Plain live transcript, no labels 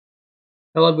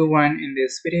Hello everyone, in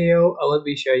this video I will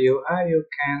be show you how you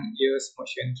can use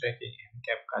motion tracking in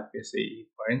CapCut PC.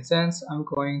 For instance, I'm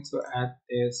going to add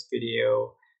this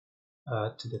video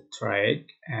to the track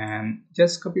and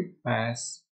just copy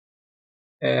paste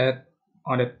it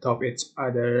on the top each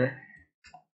other,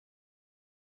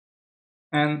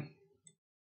 and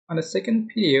on the second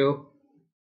video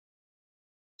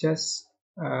just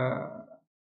uh,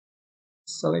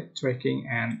 select tracking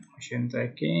and motion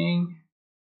tracking,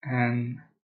 and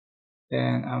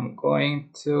then I'm going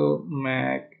to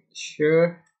make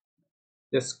sure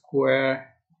the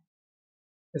square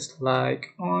is like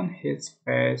on his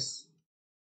face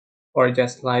or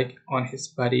just like on his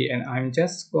body, and I'm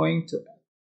just going to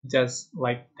just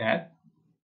like that.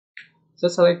 So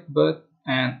select both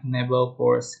and enable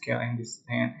for scale and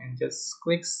distance and just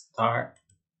click start.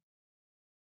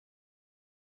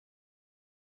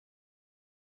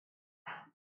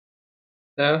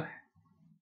 So,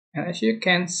 and as you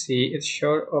can see, it's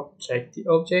short object the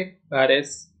object, but it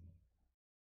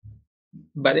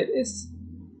is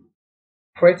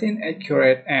pretty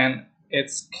accurate and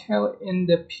it's scale in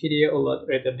the video a lot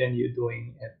rather than you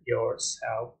doing it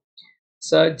yourself.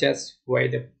 So just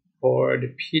wait for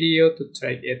the video to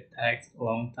track. It takes a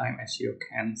long time, as you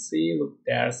can see. Look,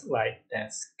 there's like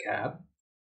that gap.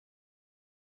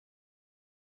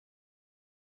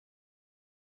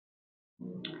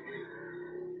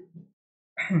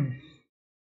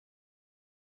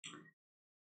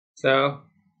 So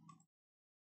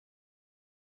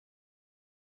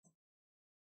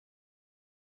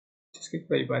just click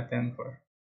play button for.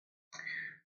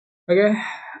 Okay,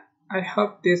 I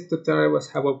hope this tutorial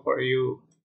was helpful for you.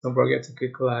 Don't forget to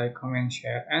click like, comment,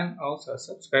 share, and also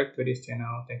subscribe to this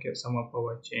channel. Thank you so much for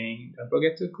watching. Don't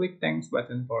forget to click thanks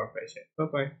button for appreciation. Bye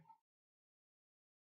bye.